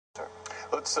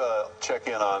let's check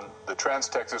in on the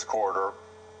Trans-Texas corridor.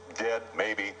 Dead,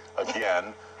 maybe,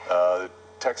 again.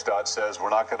 TxDOT says we're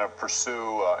not going to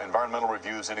pursue environmental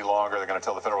reviews any longer. They're going to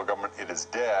tell the federal government it is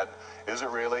dead. Is it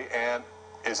really? And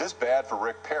is this bad for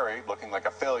Rick Perry, looking like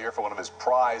a failure for one of his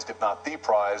prized, if not the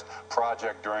prized,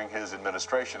 project during his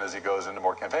administration as he goes into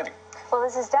more campaigning? Well,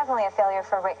 this is definitely a failure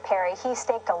for Rick Perry. He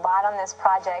staked a lot on this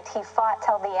project. He fought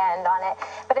till the end on it,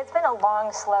 but it's been a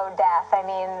long, slow death. I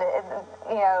mean,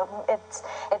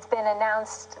 it's been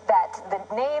announced that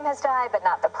the name has died, but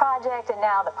not the project, and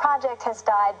now the project has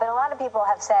died. But a lot of people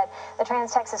have said the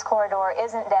Trans-Texas corridor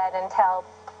isn't dead until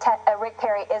Rick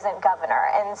Perry isn't governor,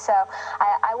 and so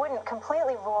I wouldn't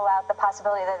completely rule out the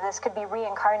possibility that this could be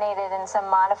reincarnated in some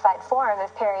modified form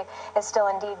if Perry is still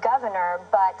indeed governor,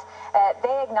 but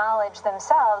they acknowledge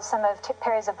themselves, some of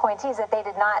Perry's appointees, that they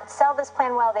did not sell this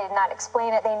plan well, they did not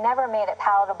explain it, they never made it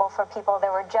palatable for people.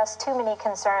 There were just too many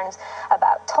concerns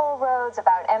about toll roads,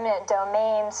 about eminent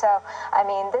domain, so I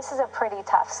mean, this is a pretty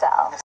tough sell.